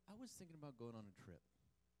was thinking about going on a trip.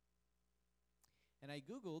 And I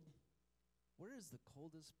Googled, where is the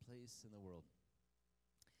coldest place in the world?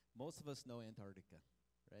 Most of us know Antarctica,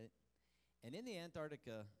 right? And in the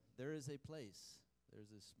Antarctica, there is a place,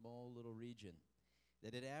 there's a small little region,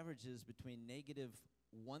 that it averages between negative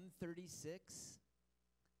 136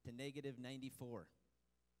 to negative 94.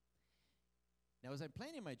 Now, as I'm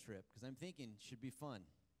planning my trip, because I'm thinking should be fun,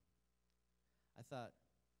 I thought,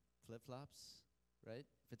 flip-flops, right?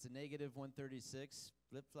 If it's a negative 136,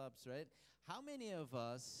 flip-flops, right? How many of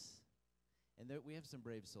us, and we have some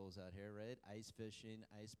brave souls out here, right? Ice fishing,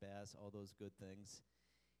 ice bass, all those good things.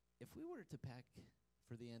 If we were to pack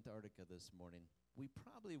for the Antarctica this morning, we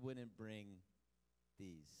probably wouldn't bring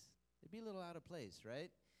these. They'd be a little out of place, right?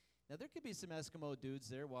 Now, there could be some Eskimo dudes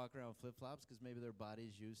there walking around flip-flops because maybe their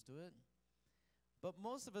body's used to it. But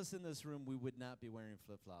most of us in this room, we would not be wearing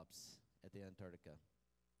flip-flops at the Antarctica.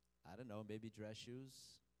 I don't know, maybe dress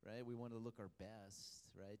shoes, right? We want to look our best,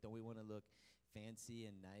 right? Don't we want to look fancy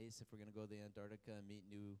and nice if we're going to go to the Antarctica and meet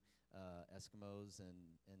new Eskimos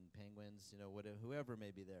and penguins, you know, whatever, whoever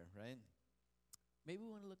may be there, right? Maybe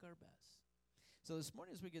we want to look our best. So this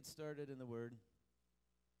morning as we get started in the Word,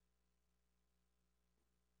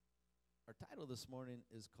 our title this morning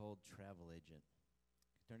is called Travel Agent.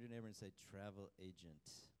 Turn to your neighbor and say, Travel Agent.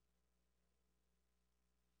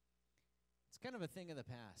 It's kind of a thing of the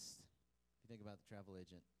past, if you think about the travel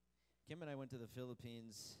agent. Kim and I went to the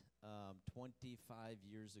Philippines 25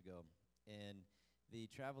 years ago, and the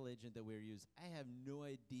travel agent that we were using, I have no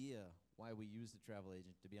idea why we used the travel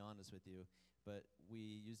agent, to be honest with you, but we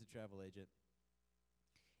used the travel agent.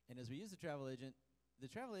 And as we used the travel agent,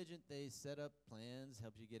 they set up plans,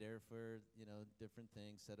 help you get airfare, you know, different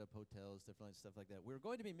things, set up hotels, different stuff like that. We were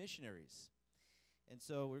going to be missionaries. And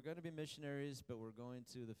so we're going to be missionaries, but we're going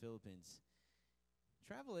to the Philippines.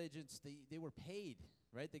 Travel agents, they were paid,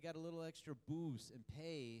 right? They got a little extra boost and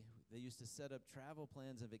pay. They used to set up travel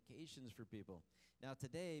plans and vacations for people. Now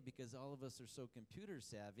today, because all of us are so computer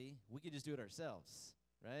savvy, we can just do it ourselves,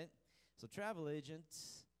 right? So travel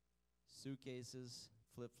agents, suitcases,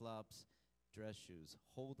 flip-flops, dress shoes.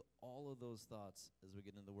 Hold all of those thoughts as we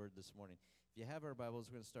get into the Word this morning. If you have our Bibles,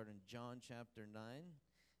 we're going to start in John chapter 9,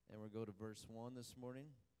 and we'll go to verse 1 this morning.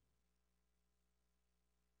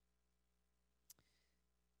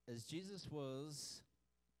 As Jesus was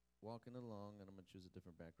walking along, and I'm going to choose a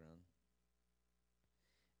different background.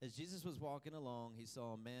 As Jesus was walking along, he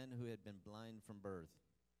saw a man who had been blind from birth.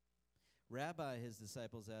 Rabbi, his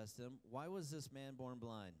disciples asked him, why was this man born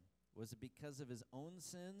blind? Was it because of his own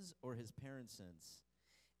sins or his parents' sins?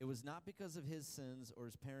 It was not because of his sins or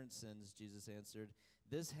his parents' sins, Jesus answered.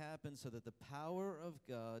 This happened so that the power of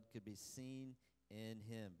God could be seen in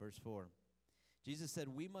him. Verse 4. Jesus said,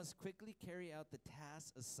 we must quickly carry out the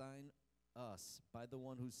task assigned us by the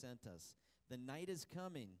one who sent us. The night is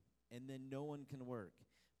coming, and then no one can work.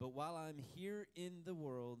 But while I'm here in the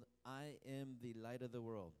world, I am the light of the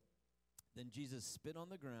world. Then Jesus spit on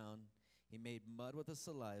the ground. He made mud with the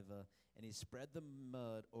saliva, and he spread the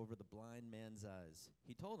mud over the blind man's eyes.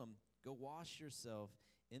 He told him, go wash yourself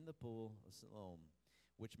in the pool of Siloam,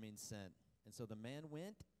 which means sent. And so the man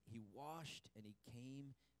went, he washed, and he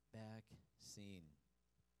came back seeing.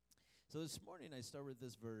 So this morning I start with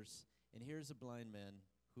this verse, and here's a blind man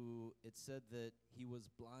who it said that he was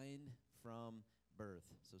blind from birth.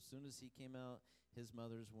 So as soon as he came out his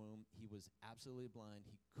mother's womb, he was absolutely blind.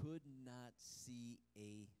 He could not see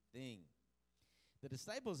a thing. The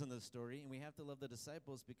disciples in this story, and we have to love the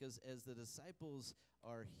disciples because as the disciples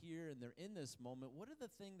are here and they're in this moment, what are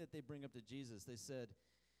the things that they bring up to Jesus? They said,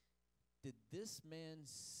 did this man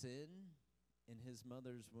sin in his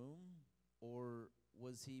mother's womb, or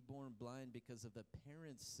was he born blind because of the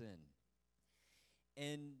parents' sin?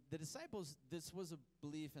 And the disciples, this was a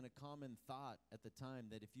belief and a common thought at the time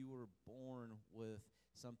that if you were born with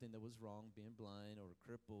something that was wrong, being blind or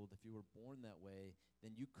crippled, if you were born that way,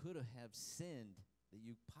 then you could have sinned, that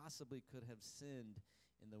you possibly could have sinned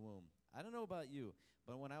in the womb. I don't know about you,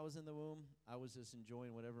 but when I was in the womb, I was just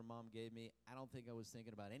enjoying whatever mom gave me. I don't think I was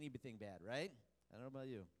thinking about anything bad, right? I don't know about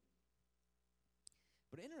you.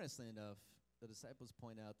 But interestingly enough, the disciples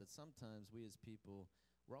point out that sometimes we as people,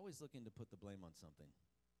 we're always looking to put the blame on something.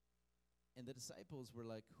 And the disciples were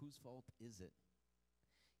like, whose fault is it?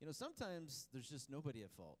 You know, sometimes there's just nobody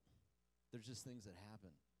at fault. There's just things that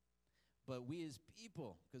happen. But we as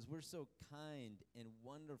people, because we're so kind and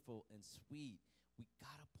wonderful and sweet, we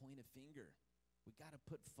got to point a finger. We got to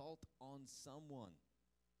put fault on someone.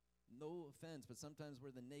 No offense, but sometimes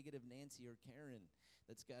we're the negative Nancy or Karen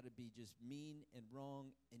that's got to be just mean and wrong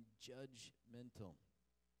and judgmental.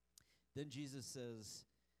 Then Jesus says,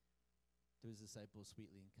 to his disciples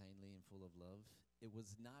sweetly and kindly and full of love. It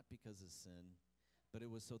was not because of sin, but it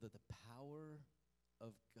was so that the power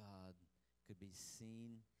of God could be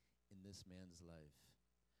seen in this man's life.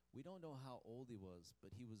 We don't know how old he was,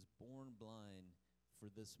 but he was born blind for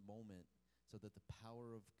this moment so that the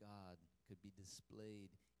power of God could be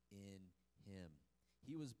displayed in him.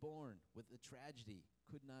 He was born with a tragedy,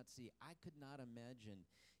 could not see. I could not imagine,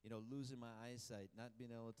 losing my eyesight, not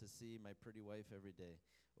being able to see my pretty wife every day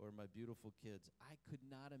or my beautiful kids. I could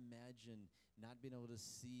not imagine not being able to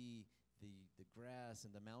see the grass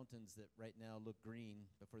and the mountains that right now look green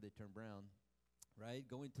before they turn brown, right?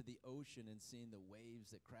 Going to the ocean and seeing the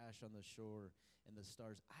waves that crash on the shore and the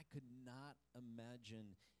stars. I could not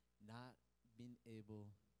imagine not being able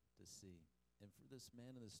to see. And for this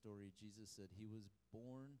man in the story, Jesus said he was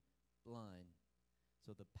born blind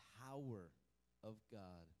so the power of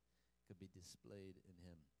God could be displayed in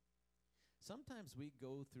him. Sometimes we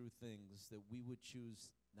go through things that we would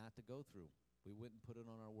choose not to go through. We wouldn't put it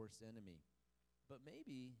on our worst enemy. But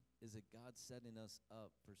maybe is it God setting us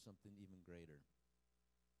up for something even greater?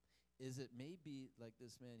 Is it maybe like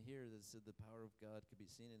this man here that said the power of God could be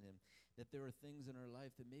seen in him, that there are things in our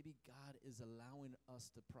life that maybe God is allowing us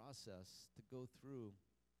to process, to go through,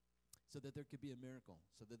 so that there could be a miracle,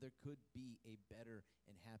 so that there could be a better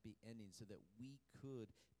and happy ending, so that we could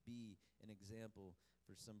be an example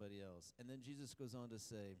for somebody else. And then Jesus goes on to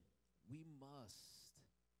say, we must,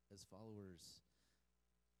 as followers,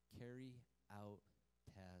 carry out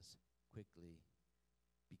tasks quickly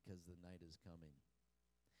because the night is coming.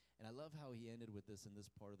 And I love how he ended with this in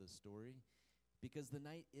this part of the story, because the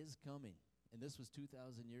night is coming. And this was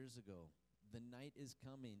 2,000 years ago. The night is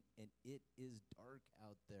coming, and it is dark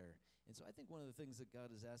out there. And so I think one of the things that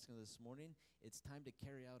God is asking this morning, it's time to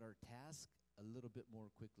carry out our task a little bit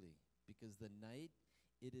more quickly, because the night,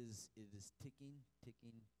 it is ticking,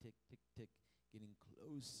 ticking, tick, tick, tick, getting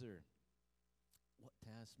closer. What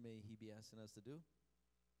task may he be asking us to do?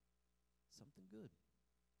 Something good,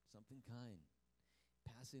 something kind.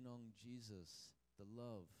 Passing on Jesus, the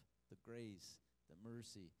love, the grace, the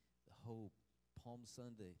mercy, the hope, Palm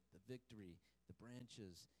Sunday, the victory, the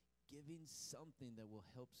branches, giving something that will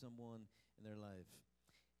help someone in their life.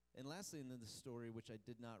 And lastly, in the story, which I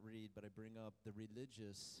did not read, but I bring up, the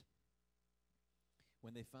religious,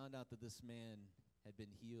 when they found out that this man had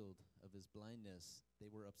been healed of his blindness, they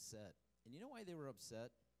were upset. And you know why they were upset?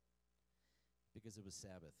 Because it was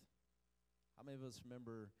Sabbath. How many of us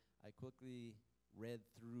remember, I quickly read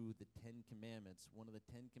through the 10 Commandments. One of the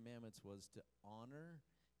 10 Commandments was to honor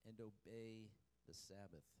and obey the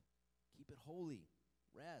Sabbath. Keep it holy.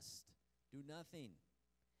 Rest. Do nothing.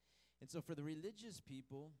 And so for the religious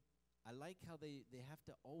people, I like how they have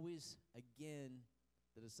to always, again,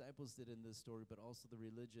 the disciples did in this story, but also the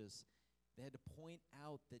religious, they had to point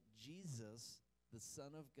out that Jesus, the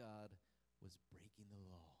Son of God, was breaking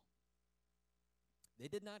the law. They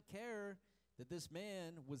did not care that this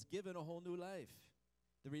man was given a whole new life.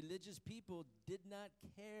 The religious people did not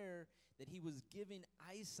care that he was given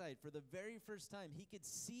eyesight for the very first time. He could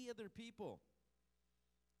see other people.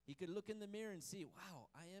 He could look in the mirror and see, wow,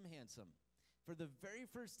 I am handsome. For the very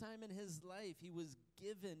first time in his life, he was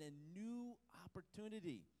given a new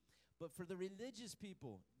opportunity. But for the religious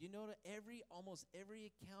people, almost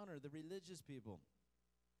every encounter, the religious people,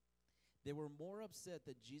 they were more upset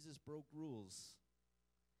that Jesus broke rules,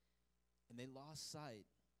 and they lost sight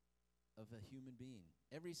of a human being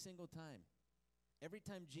every single time. Every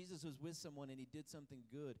time Jesus was with someone and he did something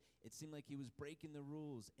good, it seemed like he was breaking the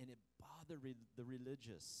rules, and it bothered the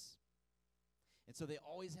religious. And so they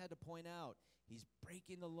always had to point out, he's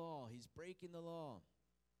breaking the law, he's breaking the law.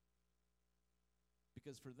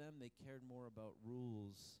 Because for them, they cared more about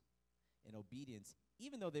rules and obedience,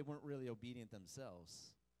 even though they weren't really obedient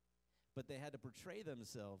themselves. But they had to portray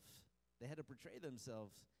themselves.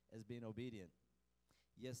 As being obedient.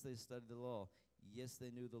 Yes, they studied the law. Yes,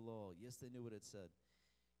 they knew the law. Yes, they knew what it said.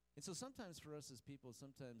 And so sometimes for us as people,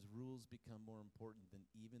 sometimes rules become more important than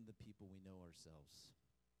even the people we know ourselves.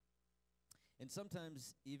 And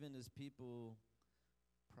sometimes even as people,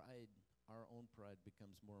 our own pride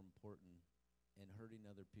becomes more important, and hurting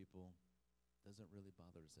other people doesn't really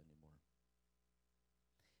bother us anymore.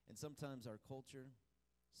 And sometimes our culture,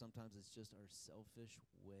 sometimes it's just our selfish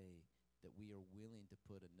way that we are willing to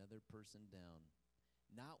put another person down,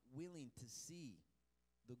 not willing to see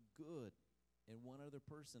the good in one other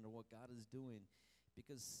person or what God is doing.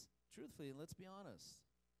 Because truthfully, and let's be honest,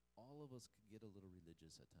 all of us could get a little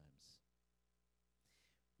religious at times.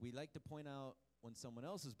 We like to point out when someone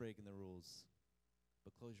else is breaking the rules,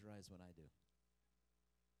 but close your eyes when I do.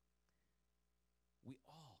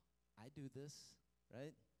 I do this,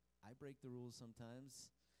 right? I break the rules sometimes.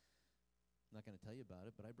 I'm not going to tell you about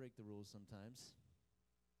it, but I break the rules sometimes.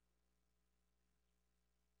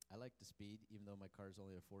 I like to speed, even though my car is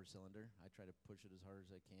only a 4-cylinder. I try to push it as hard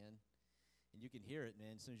as I can. And you can hear it,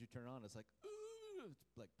 man. As soon as you turn it on, it's like, ooh,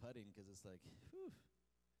 it's like putting because it's like, whew.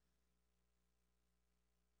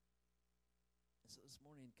 So this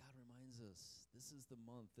morning, God reminds us, this is the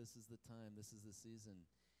month, this is the time, this is the season.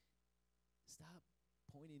 Stop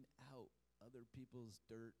pointing out other people's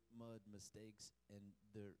dirt, mud, mistakes, and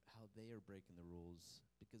how they are breaking the rules,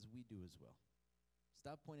 because we do as well.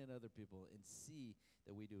 Stop pointing at other people and see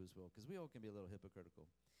that we do as well, because we all can be a little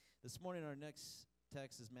hypocritical. This morning, our next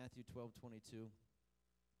text is Matthew 12:22.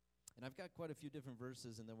 And I've got quite a few different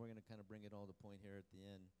verses, and then we're going to kind of bring it all to point here at the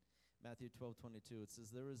end. Matthew 12:22, it says,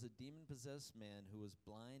 "There was a demon-possessed man who was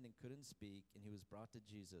blind and couldn't speak, and he was brought to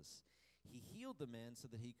Jesus. He healed the man so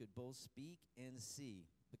that he could both speak and see.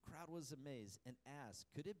 The crowd was amazed and asked,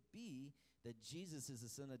 'Could it be that Jesus is the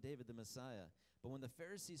son of David, the Messiah?' But when the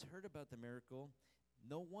Pharisees heard about the miracle,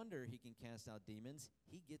 no wonder he can cast out demons.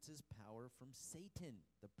 He gets his power from Satan,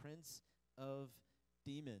 the prince of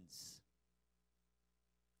demons."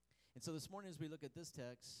 And so this morning, as we look at this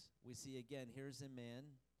text, we see again, here's a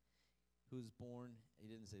man who's born, he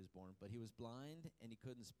didn't say he was born, but he was blind and he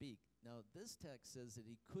couldn't speak. Now, this text says that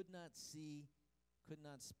he could not see, could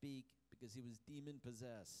not speak because he was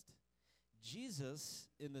demon-possessed. Jesus,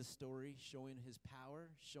 in this story, showing his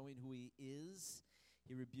power, showing who he is,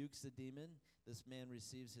 he rebukes the demon. This man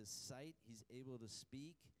receives his sight. He's able to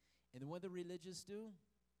speak. And what do the religious do?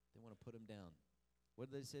 They want to put him down. What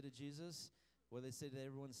do they say to Jesus? What do they say to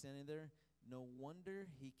everyone standing there? No wonder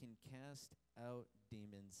he can cast out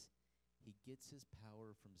demons. He gets his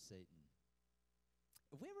power from Satan.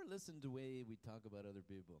 Have we ever listened to the way we talk about other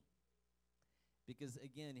people? Because,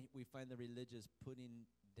 again, we find the religious putting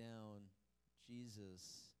down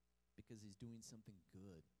Jesus because he's doing something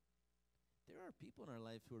good. There are people in our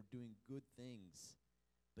life who are doing good things,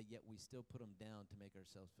 but yet we still put them down to make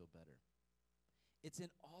ourselves feel better. It's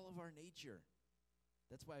in all of our nature.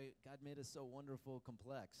 That's why God made us so wonderful,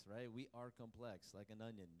 complex, right? We are complex, like an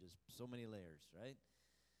onion, just so many layers, right?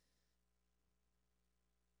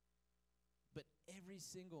 But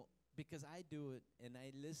because I do it, and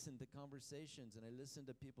I listen to conversations, and I listen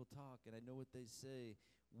to people talk, and I know what they say,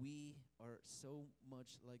 we are so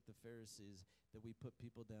much like the Pharisees that we put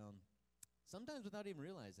people down, sometimes without even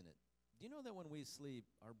realizing it. Do you know that when we sleep,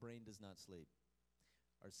 our brain does not sleep?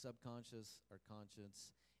 Our subconscious, our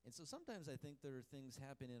conscience. And so sometimes I think there are things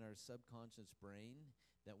happening in our subconscious brain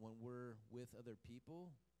that when we're with other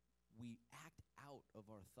people, we act out of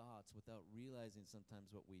our thoughts without realizing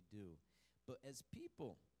sometimes what we do. But as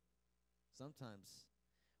people, sometimes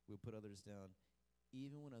we put others down,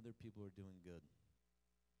 even when other people are doing good.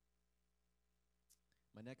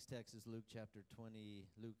 My next text is Luke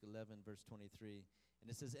 11, verse 23. And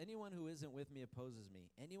it says, "Anyone who isn't with me opposes me.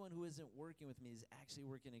 Anyone who isn't working with me is actually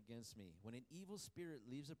working against me. When an evil spirit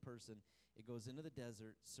leaves a person, it goes into the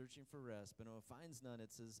desert searching for rest. But when it finds none,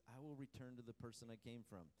 it says, 'I will return to the person I came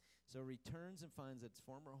from.' So it returns and finds its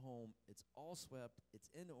former home. It's all swept. It's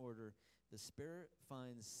in order. The spirit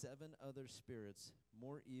finds 7 other spirits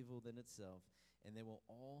more evil than itself, and they will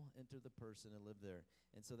all enter the person and live there.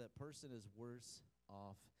 And so that person is worse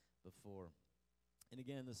off before." And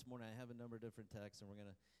again, this morning, I have a number of different texts, and we're going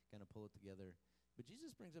to kind of pull it together. But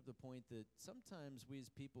Jesus brings up the point that sometimes we as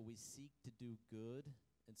people, we seek to do good,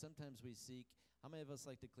 and sometimes we seek, how many of us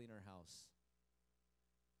like to clean our house?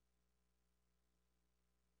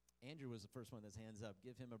 Andrew was the first one that's hands up.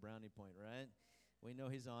 Give him a brownie point, right? We know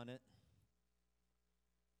he's on it.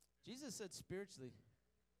 Jesus said spiritually.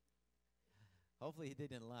 Hopefully he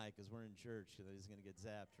didn't lie because we're in church, so he's going to get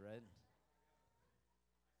zapped, right?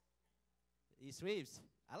 He sweeps.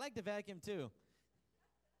 I like to vacuum too.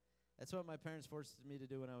 That's what my parents forced me to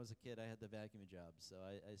do when I was a kid. I had the vacuum job, so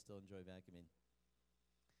I still enjoy vacuuming.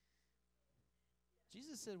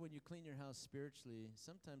 Jesus said when you clean your house spiritually,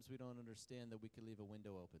 sometimes we don't understand that we can leave a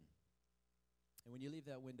window open. And when you leave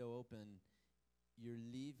that window open, you're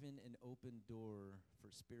leaving an open door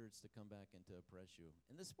for spirits to come back and to oppress you.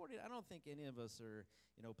 And this morning, I don't think any of us are,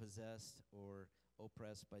 possessed or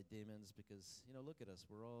oppressed by demons because, look at us.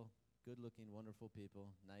 We're all good-looking, wonderful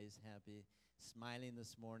people, nice, happy, smiling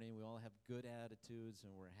this morning. We all have good attitudes,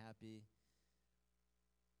 and we're happy.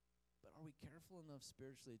 But are we careful enough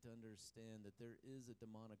spiritually to understand that there is a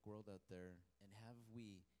demonic world out there, and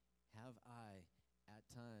have I, at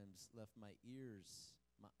times, left my ears,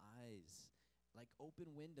 my eyes, like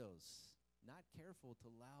open windows, not careful to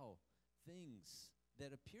allow things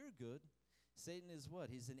that appear good Satan is what?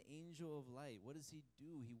 He's an angel of light. What does he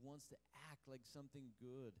do? He wants to act like something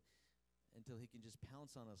good until he can just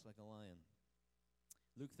pounce on us like a lion.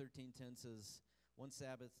 Luke 13:10 says, one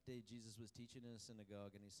Sabbath day Jesus was teaching in a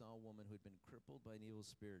synagogue, and he saw a woman who had been crippled by an evil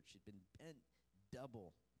spirit. She'd been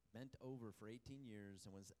bent over for 18 years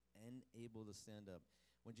and was unable to stand up.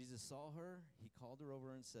 When Jesus saw her, he called her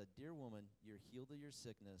over and said, "Dear woman, you're healed of your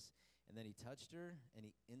sickness." And then he touched her,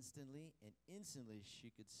 and instantly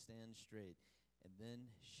she could stand straight. And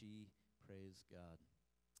then she praised God.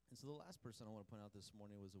 And so the last person I want to point out this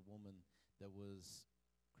morning was a woman that was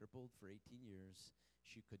crippled for 18 years.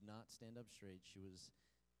 She could not stand up straight. She was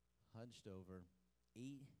hunched over.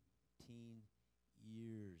 18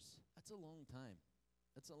 years. That's a long time.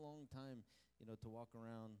 That's a long time, to walk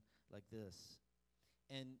around like this.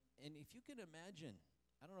 And if you can imagine,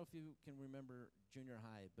 I don't know if you can remember junior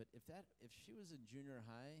high, but if she was in junior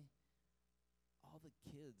high, all the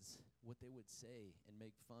kids, what they would say and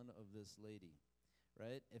make fun of this lady,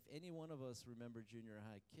 right? If any one of us remember junior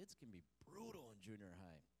high, kids can be brutal in junior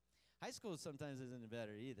high. High school sometimes isn't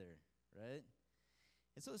better either, right?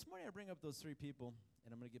 And so this morning I bring up those three people,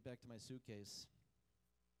 and I'm going to get back to my suitcase.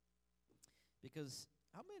 Because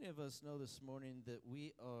how many of us know this morning that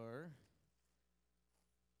we are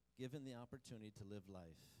given the opportunity to live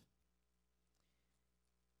life?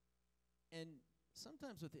 And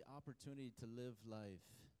sometimes with the opportunity to live life,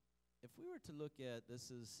 if we were to look at, this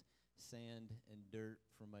is sand and dirt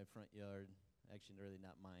from my front yard. Actually, really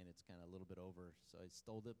not mine. It's kind of a little bit over, so I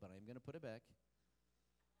stole it, but I'm going to put it back.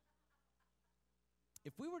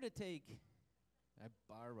 If we were to take, I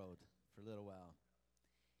borrowed for a little while.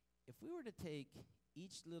 If we were to take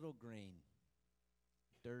each little grain,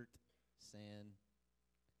 dirt, sand,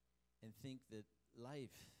 and think that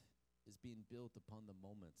life is being built upon the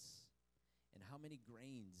moments, and how many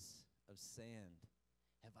grains of sand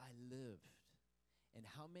have I lived, and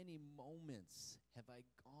how many moments have I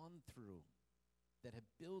gone through that have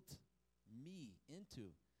built me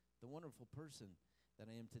into the wonderful person that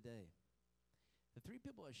I am today. The three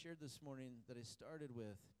people I shared this morning that I started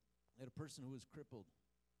with, we had a person who was crippled.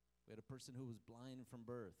 We had a person who was blind from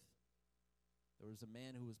birth. There was a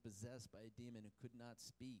man who was possessed by a demon and could not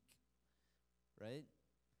speak, right?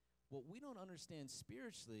 What we don't understand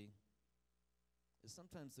spiritually is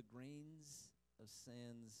sometimes the grains of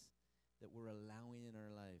sands that we're allowing in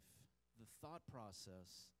our life. The thought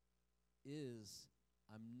process is,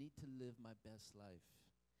 I need to live my best life.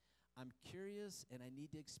 I'm curious and I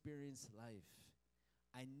need to experience life.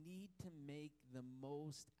 I need to make the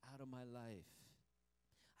most out of my life.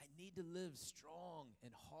 I need to live strong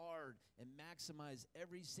and hard and maximize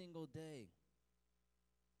every single day.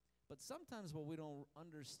 But sometimes what we don't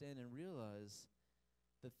understand and realize,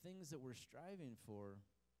 the things that we're striving for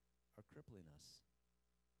are crippling us.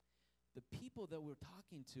 The people that we're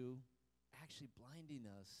talking to actually blinding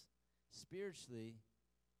us spiritually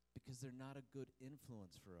because they're not a good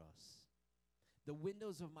influence for us. The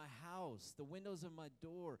windows of my house, the windows of my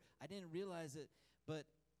door, I didn't realize it, but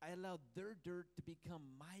I allowed their dirt to become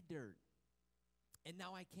my dirt. And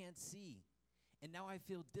now I can't see. And now I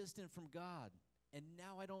feel distant from God. And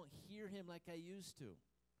now I don't hear him like I used to.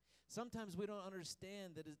 Sometimes we don't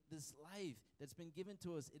understand that this life that's been given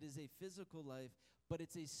to us, it is a physical life, but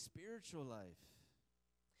it's a spiritual life.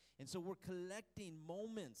 And so we're collecting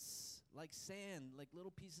moments like sand, like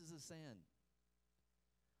little pieces of sand.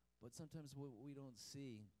 But sometimes what we don't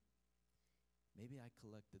see, maybe I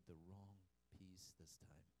collected the wrong piece this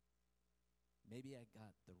time. Maybe I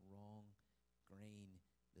got the wrong grain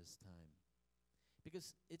this time.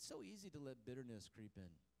 Because it's so easy to let bitterness creep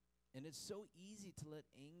in. And it's so easy to let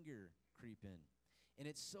anger creep in. And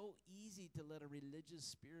it's so easy to let a religious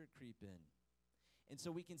spirit creep in. And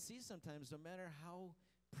so we can see sometimes, no matter how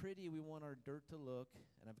pretty we want our dirt to look,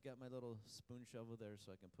 and I've got my little spoon shovel there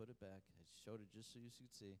so I can put it back. I showed it just so you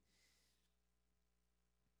could see.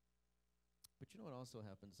 But you know what also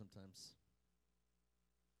happens sometimes?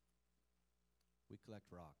 We collect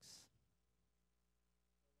rocks.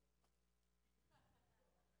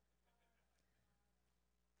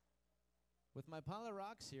 With my pile of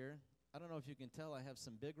rocks here, I don't know if you can tell, I have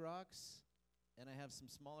some big rocks and I have some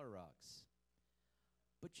smaller rocks.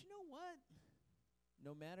 But you know what?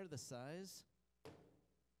 No matter the size,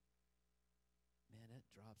 man, it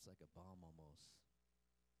drops like a bomb almost.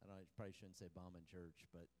 I don't know, I probably shouldn't say bomb in church,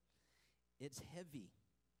 but it's heavy.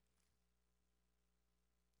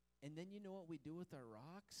 And then you know what we do with our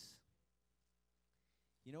rocks?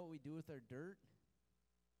 You know what we do with our dirt?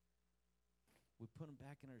 We put them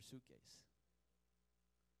back in our suitcase.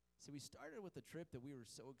 See, we started with a trip that we were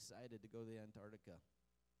so excited to go to Antarctica.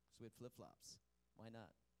 So we had flip-flops. Why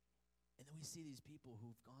not? And then we see these people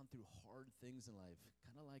who've gone through hard things in life,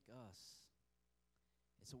 kind of like us.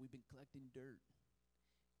 And so we've been collecting dirt.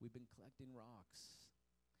 We've been collecting rocks.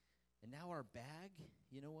 And now our bag,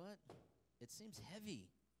 you know what? It seems heavy.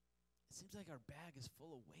 It seems like our bag is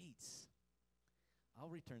full of weights. I'll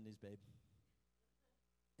return these, babe.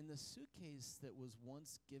 And the suitcase that was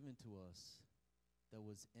once given to us, that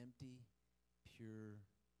was empty, pure,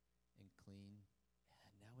 and clean,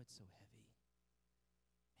 man, now it's so heavy.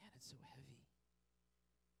 Man, it's so heavy.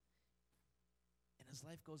 And as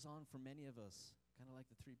life goes on for many of us, kind of like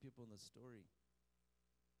the three people in the story,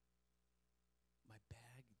 my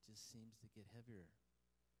bag just seems to get heavier.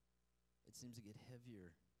 It seems to get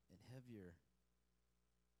heavier and heavier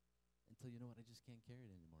until, you know what, I just can't carry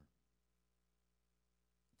it anymore.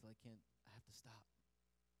 Until I have to stop.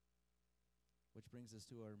 Which brings us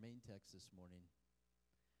to our main text this morning,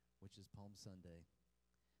 which is Palm Sunday,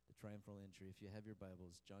 the triumphal entry. If you have your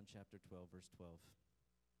Bibles, John chapter 12, verse 12.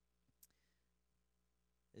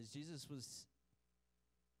 As Jesus was,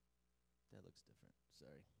 that looks different,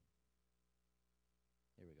 sorry.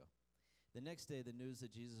 Here we go. The next day, the news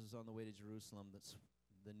that Jesus was on the way to Jerusalem,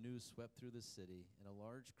 the news swept through the city, and a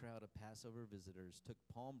large crowd of Passover visitors took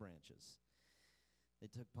palm branches. They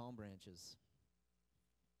took palm branches.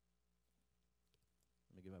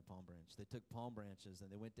 Let me get my palm branch. They took palm branches,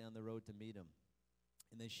 and they went down the road to meet him.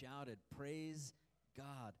 And they shouted, "Praise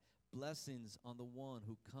God, blessings on the one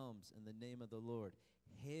who comes in the name of the Lord.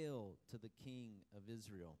 Hail to the King of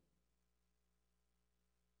Israel."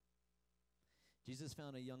 Jesus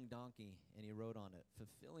found a young donkey, and he rode on it,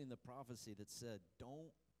 fulfilling the prophecy that said,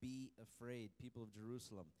 "Don't be afraid, people of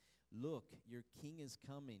Jerusalem. Look, your king is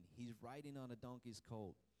coming. He's riding on a donkey's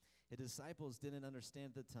colt." The disciples didn't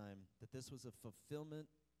understand at the time that this was a fulfillment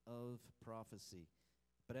of prophecy.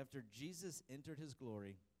 But after Jesus entered his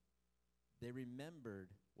glory, they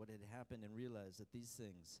remembered what had happened and realized that these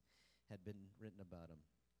things had been written about him.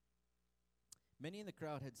 Many in the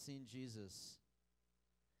crowd had seen Jesus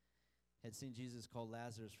call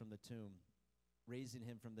Lazarus from the tomb, raising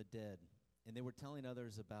him from the dead, and they were telling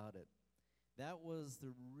others about it. That was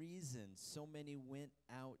the reason so many went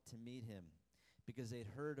out to meet him, because they'd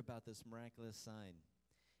heard about this miraculous sign.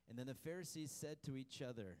 And then the Pharisees said to each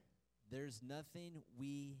other, "There's nothing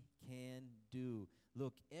we can do.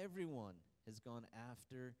 Look, everyone has gone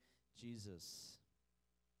after Jesus."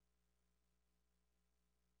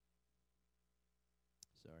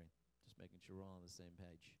 Sorry, just making sure we're all on the same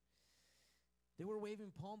page. They were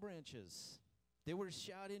waving palm branches. They were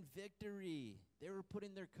shouting victory. They were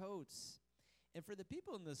putting their coats. And for the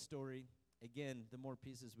people in this story, again, the more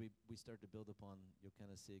pieces we start to build upon, you'll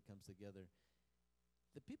kind of see it comes together.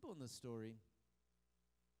 The people in this story,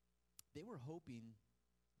 they were hoping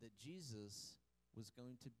that Jesus was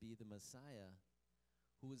going to be the Messiah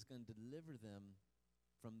who was going to deliver them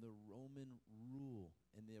from the Roman rule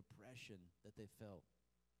and the oppression that they felt.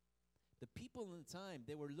 The people in the time,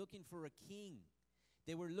 they were looking for a king.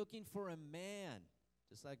 They were looking for a man,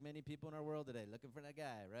 just like many people in our world today, looking for that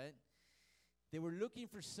guy, right? They were looking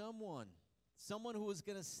for someone who was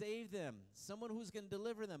going to save them, someone who was going to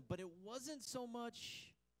deliver them. But it wasn't so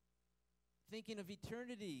much thinking of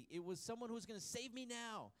eternity. It was someone who was going to save me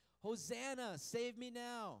now. Hosanna, save me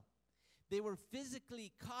now. They were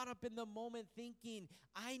physically caught up in the moment thinking,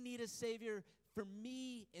 I need a Savior for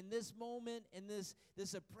me in this moment, in this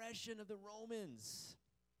oppression of the Romans.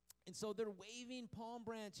 And so they're waving palm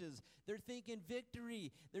branches. They're thinking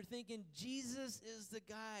victory. They're thinking Jesus is the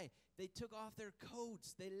guy. They took off their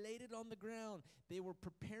coats. They laid it on the ground. They were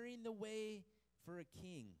preparing the way for a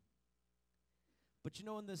king. But you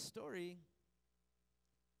know, in this story,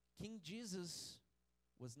 King Jesus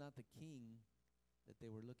was not the king that they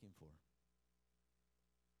were looking for.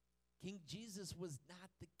 King Jesus was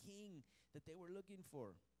not the king that they were looking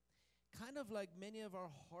for. Kind of like many of our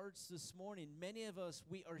hearts this morning, many of us,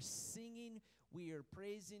 we are singing, we are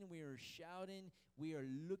praising, we are shouting, we are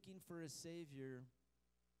looking for a Savior,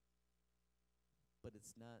 but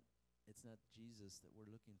it's not Jesus that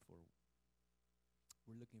we're looking for.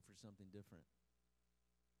 We're looking for something different,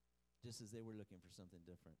 just as they were looking for something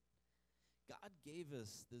different. God gave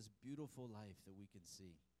us this beautiful life that we can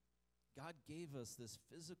see. God gave us this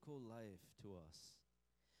physical life to us.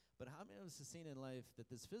 But how many of us have seen in life that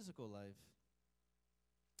this physical life,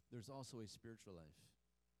 there's also a spiritual life?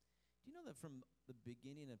 Do you know that from the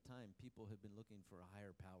beginning of time, people have been looking for a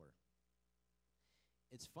higher power?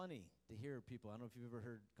 It's funny to hear people, I don't know if you've ever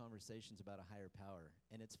heard conversations about a higher power,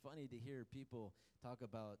 and it's funny to hear people talk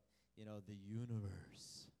about, the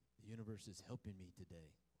universe. The universe is helping me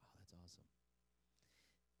today. Wow, that's awesome.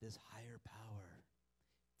 This higher power.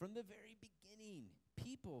 From the very beginning,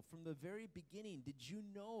 people from the very beginning, did you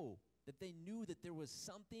know that they knew that there was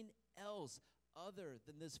something else other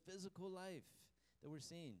than this physical life that we're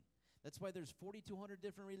seeing? That's why there's 4,200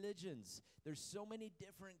 different religions. There's so many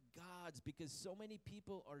different gods because so many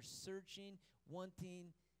people are searching, wanting,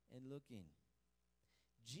 and looking.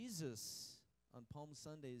 Jesus, on Palm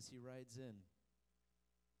Sundays, he rides in.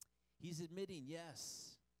 He's admitting,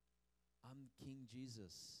 yes, I'm King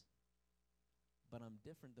Jesus, but I'm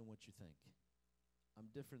different than what you think. I'm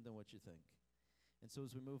different than what you think. And so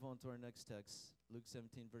as we move on to our next text, Luke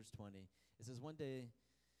 17, verse 20, it says, one day,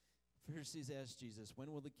 Pharisees asked Jesus,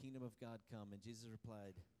 when will the kingdom of God come? And Jesus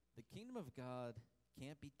replied, the kingdom of God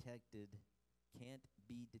can't be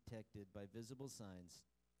detected by visible signs.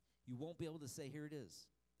 You won't be able to say, here it is.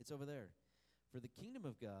 It's over there. For the kingdom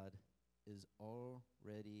of God is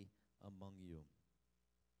already among you.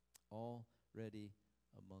 Already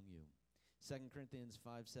among you. 2 Corinthians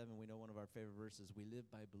 5:7, we know one of our favorite verses. We live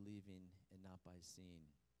by believing and not by seeing.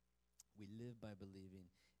 We live by believing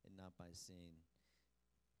and not by seeing.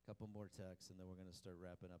 Couple more texts, and then we're going to start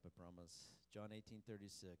wrapping up, I promise. John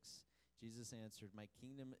 18:36. Jesus answered, my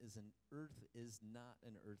kingdom is not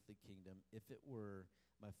an earthly kingdom. If it were,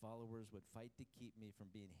 my followers would fight to keep me from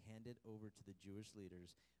being handed over to the Jewish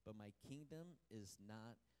leaders. But my kingdom is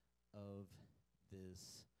not of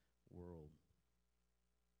this world.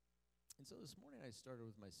 And so this morning I started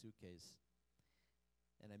with my suitcase,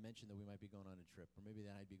 and I mentioned that we might be going on a trip, or maybe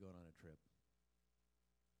that I'd be going on a trip.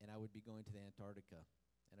 And I would be going to the Antarctica.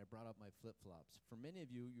 And I brought up my flip-flops. For many of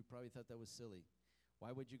you, you probably thought that was silly.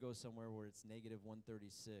 Why would you go somewhere where it's negative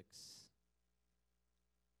 136?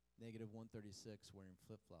 Negative 136 wearing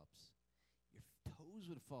flip-flops. Your toes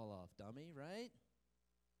would fall off, dummy, right?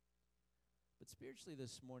 But spiritually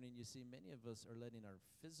this morning, you see, many of us are letting our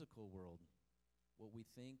physical world, what we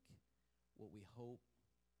think, what we hope,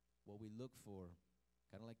 what we look for,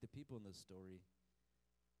 kind of like the people in this story,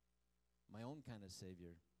 my own kind of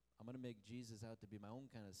Savior. I'm going to make Jesus out to be my own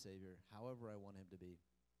kind of Savior, however I want him to be,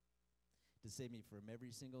 to save me from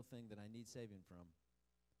every single thing that I need saving from.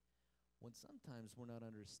 When sometimes we're not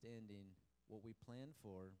understanding what we plan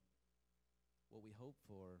for, what we hope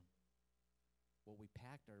for, what we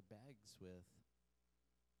packed our bags with,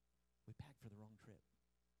 we packed for the wrong trip.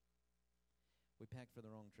 We packed for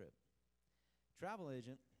the wrong trip. Travel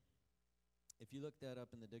agent, if you look that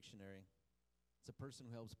up in the dictionary, it's a person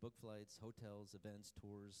who helps book flights, hotels, events,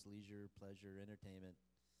 tours, leisure, pleasure, entertainment.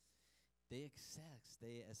 They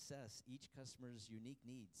assess each customer's unique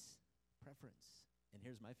needs, preference, and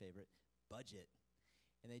here's my favorite, budget.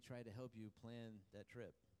 And they try to help you plan that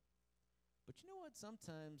trip. But you know what?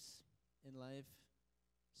 Sometimes in life,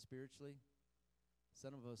 spiritually,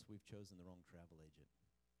 some of us, we've chosen the wrong travel agent.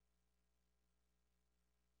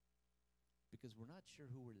 Because we're not sure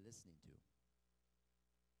who we're listening to.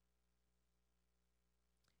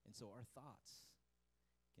 And so our thoughts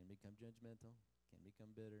can become judgmental, can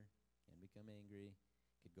become bitter, can become angry,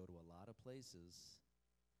 could go to a lot of places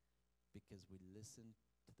because we listen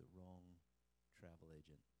to the wrong travel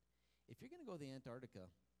agent. If you're going to go to the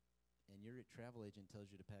Antarctica and your travel agent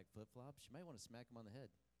tells you to pack flip-flops, you might want to smack him on the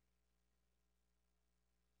head.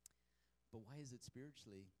 But why is it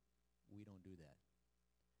spiritually we don't do that?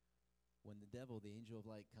 When the devil, the angel of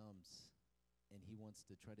light, comes and he wants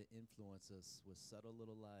to try to influence us with subtle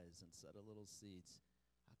little lies and subtle little seeds,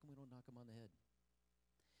 how come we don't knock him on the head?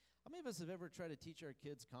 How many of us have ever tried to teach our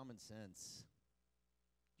kids common sense?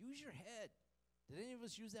 Use your head. Did any of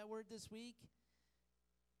us use that word this week?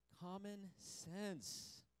 Common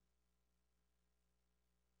sense.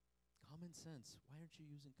 Common sense. Why aren't you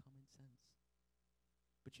using common sense?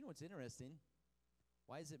 But you know what's interesting?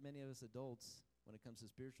 Why is it many of us adults, when it comes to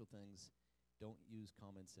spiritual things, don't use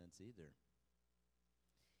common sense either?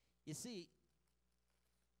 You see,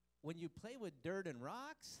 when you play with dirt and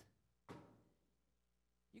rocks,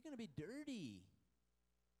 you're going to be dirty.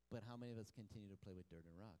 But how many of us continue to play with dirt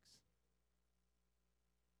and rocks?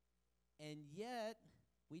 And yet,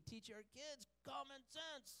 we teach our kids common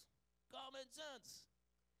sense. Common sense.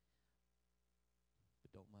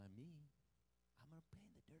 But don't mind me. I'm going to play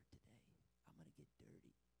in the dirt today. I'm going to get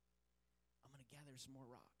dirty. I'm going to gather some more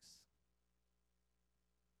rocks.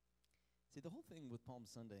 See, the whole thing with Palm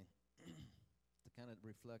Sunday, to kind of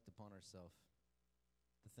reflect upon ourselves,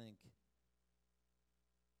 to think,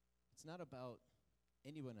 it's not about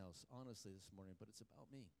anyone else, honestly, this morning, but it's about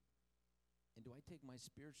me. And do I take my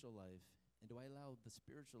spiritual life, and do I allow the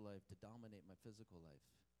spiritual life to dominate my physical life?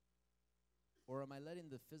 Or am I letting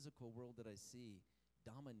the physical world that I see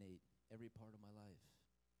dominate every part of my life?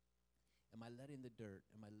 Am I letting the dirt?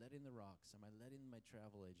 Am I letting the rocks? Am I letting my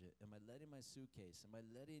travel agent? Am I letting my suitcase? Am I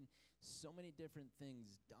letting so many different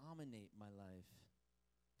things dominate my life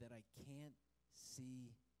that I can't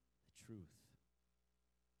see the truth?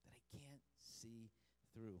 That I can't see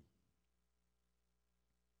through?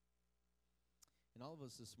 And all of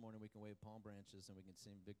us this morning, we can wave palm branches and we can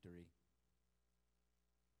sing victory.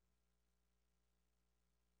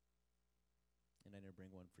 And I didn't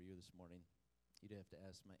bring one for you this morning. You'd have to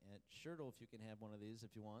ask my Aunt Shirtle if you can have one of these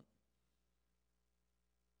if you want.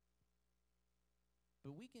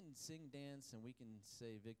 But we can sing, dance, and we can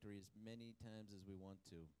say victory as many times as we want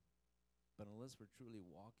to. But unless we're truly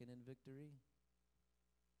walking in victory,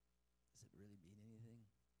 does it really mean anything?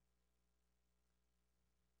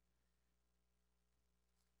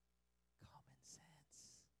 Common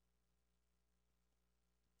sense.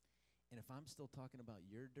 And if I'm still talking about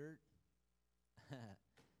your dirt,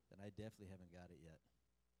 then I definitely haven't got it yet.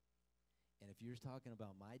 And if you're talking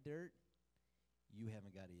about my dirt, you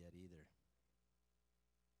haven't got it yet either.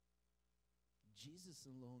 Jesus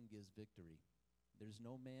alone gives victory. There's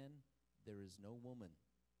no man, there is no woman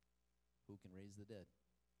who can raise the dead.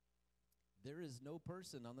 There is no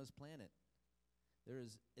person on this planet. There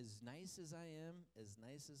is, as nice as I am, as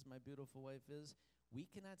nice as my beautiful wife is, we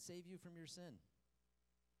cannot save you from your sin.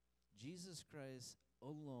 Jesus Christ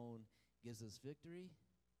alone gives us victory,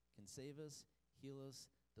 can save us, heal us,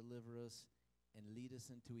 deliver us, and lead us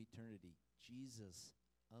into eternity. Jesus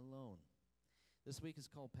alone. This week is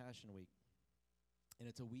called Passion Week, and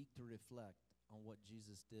it's a week to reflect on what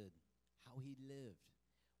Jesus did, how he lived,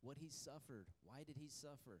 what he suffered, why did he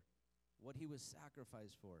suffer, what he was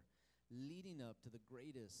sacrificed for, leading up to the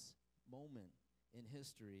greatest moment in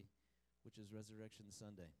history, which is Resurrection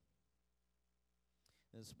Sunday.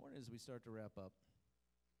 And this morning, as we start to wrap up,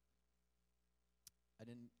 I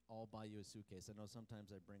didn't all buy you a suitcase. I know sometimes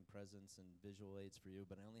I bring presents and visual aids for you,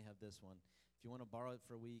 but I only have this one. If you want to borrow it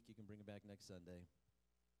for a week, you can bring it back next Sunday.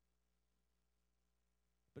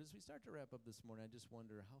 But as we start to wrap up this morning, I just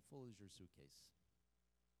wonder, how full is your suitcase?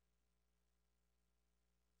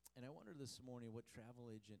 And I wonder this morning, what travel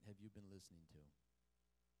agent have you been listening to?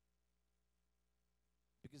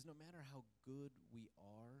 Because no matter how good we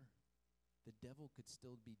are, the devil could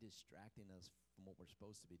still be distracting us from what we're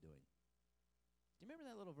supposed to be doing. Do you remember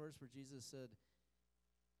that little verse where Jesus said,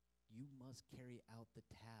 you must carry out the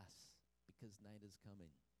task because night is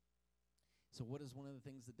coming? So what is one of the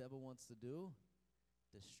things the devil wants to do?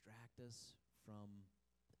 Distract us from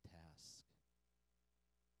the task.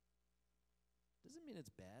 Doesn't mean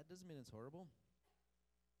it's bad. Doesn't mean it's horrible.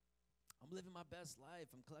 I'm living my best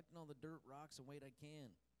life. I'm collecting all the dirt, rocks, and weight I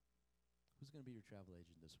can. Who's going to be your travel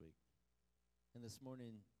agent this week? And this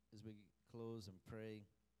morning, as we close and pray,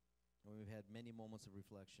 and we've had many moments of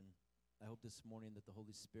reflection, I hope this morning that the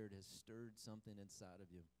Holy Spirit has stirred something inside of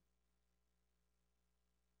you.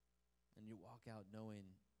 And you walk out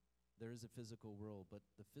knowing there is a physical world, but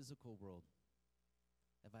the physical world,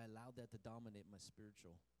 have I allowed that to dominate the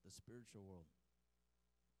spiritual world?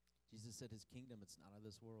 Jesus said his kingdom, it's not of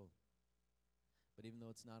this world. But even though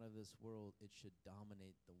it's not of this world, it should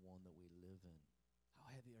dominate the one that we live in. How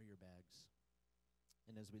heavy are your bags?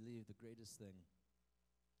 And as we leave, the greatest thing,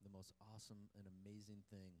 the most awesome and amazing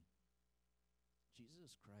thing,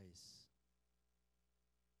 Jesus Christ,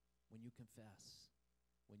 when you confess,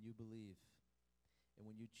 when you believe, and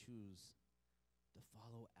when you choose to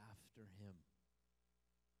follow after him,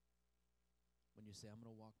 when you say, I'm going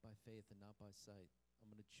to walk by faith and not by sight, I'm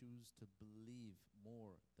going to choose to believe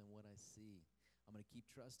more than what I see. I'm going to keep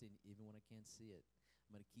trusting even when I can't see it.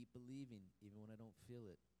 I'm going to keep believing even when I don't feel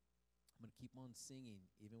it. I'm going to keep on singing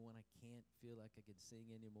even when I can't feel like I can sing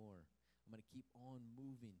anymore. I'm going to keep on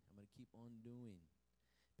moving. I'm going to keep on doing,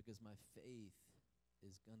 because my faith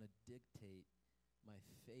is going to dictate, my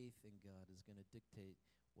faith in God is going to dictate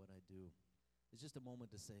what I do. It's just a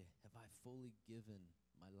moment to say, have I fully given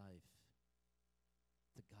my life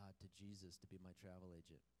to God, to Jesus, to be my travel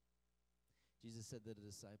agent? Jesus said to the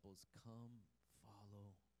disciples, come,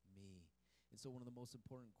 follow me. And so one of the most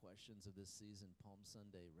important questions of this season, Palm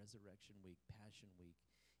Sunday, Resurrection Week, Passion Week,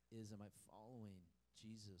 is, am I following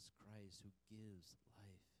Jesus Christ who gives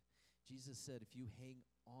life? Jesus said, if you hang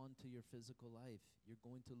on to your physical life, you're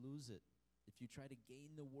going to lose it. If you try to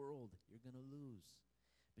gain the world, you're going to lose.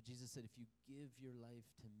 But Jesus said, if you give your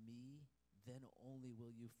life to me, then only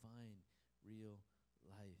will you find real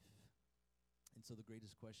life. And so the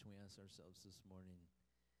greatest question we ask ourselves this morning,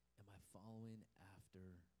 am I following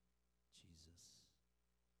after Jesus?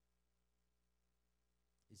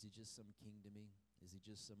 Is he just some king to me? Is he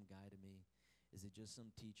just some guy to me? Is he just some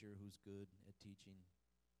teacher who's good at teaching?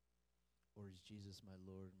 Or is Jesus my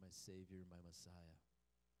Lord, my Savior, my Messiah?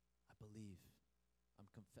 I believe. I'm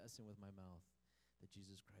confessing with my mouth that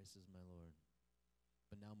Jesus Christ is my Lord.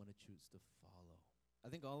 But now I'm going to choose to follow. I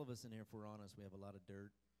think all of us in here, if we're honest, we have a lot of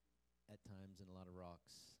dirt at times and a lot of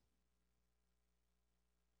rocks.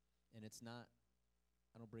 And it's not,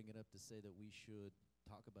 I don't bring it up to say that we should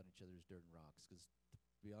talk about each other's dirt and rocks, because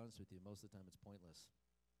to be honest with you, most of the time it's pointless.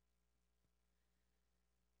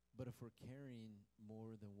 But if we're carrying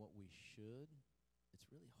more than what we should, it's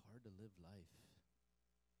really hard to live life.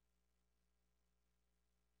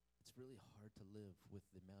 It's really hard to live with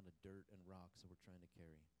the amount of dirt and rocks that we're trying to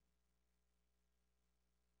carry.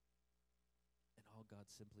 And all God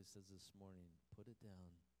simply says this morning, put it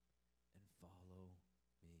down and follow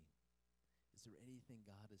me. Is there anything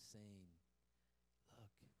God is saying,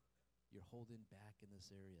 look, you're holding back in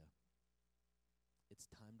this area. It's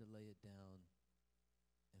time to lay it down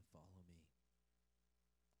and follow me.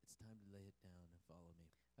 It's time to lay it down and follow me.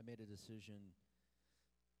 I made a decision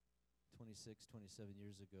 26, 27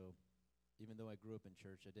 years ago. Even though I grew up in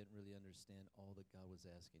church, I didn't really understand all that God was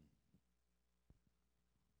asking.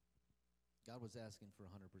 God was asking for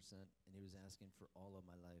 100%, and he was asking for all of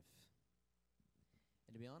my life.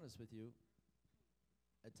 And to be honest with you,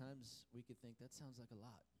 at times we could think that sounds like a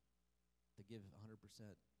lot, to give 100%,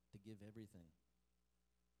 to give everything.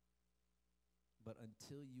 But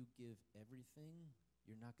until you give everything,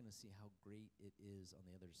 you're not going to see how great it is on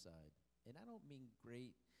the other side. And I don't mean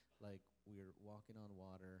great like we're walking on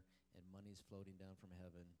water and money's floating down from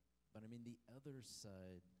heaven. But I mean the other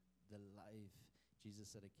side, the life.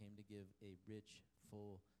 Jesus said, I came to give a rich,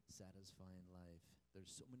 full, satisfying life.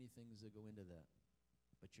 There's so many things that go into that.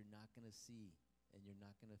 But you're not going to see and you're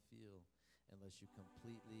not going to feel unless you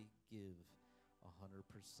completely give 100%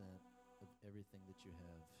 of everything that you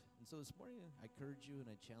have. And so this morning, I encourage you and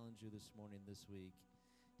I challenge you this morning, this week,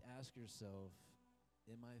 to ask yourself,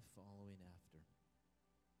 am I following after?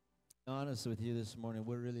 Honest with you this morning,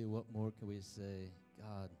 what more can we say?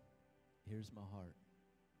 God, here's my heart,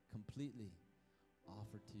 completely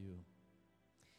offered to you.